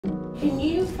Can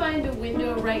you find a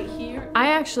window right here? I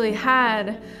actually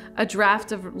had a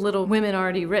draft of Little Women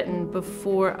already written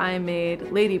before I made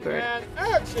Lady Bird.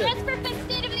 That's for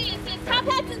festivities and top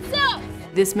hats and silks!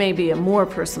 This may be a more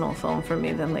personal film for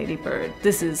me than Lady Bird.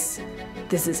 This is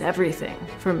everything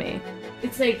for me.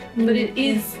 It's like, but it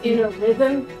is in a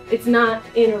rhythm. It's not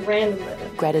in a random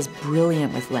rhythm. Greta's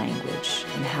brilliant with language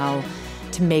and how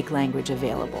to make language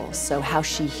available. So how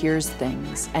she hears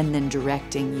things and then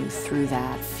directing you through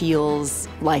that feels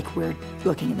like we're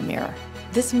looking in the mirror.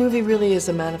 This movie really is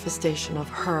a manifestation of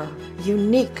her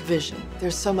unique vision.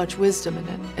 There's so much wisdom in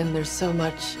it, and there's so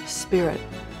much spirit.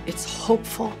 It's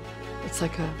hopeful. It's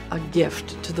like a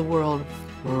gift to the world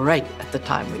right at the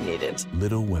time we need it.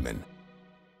 Little Women.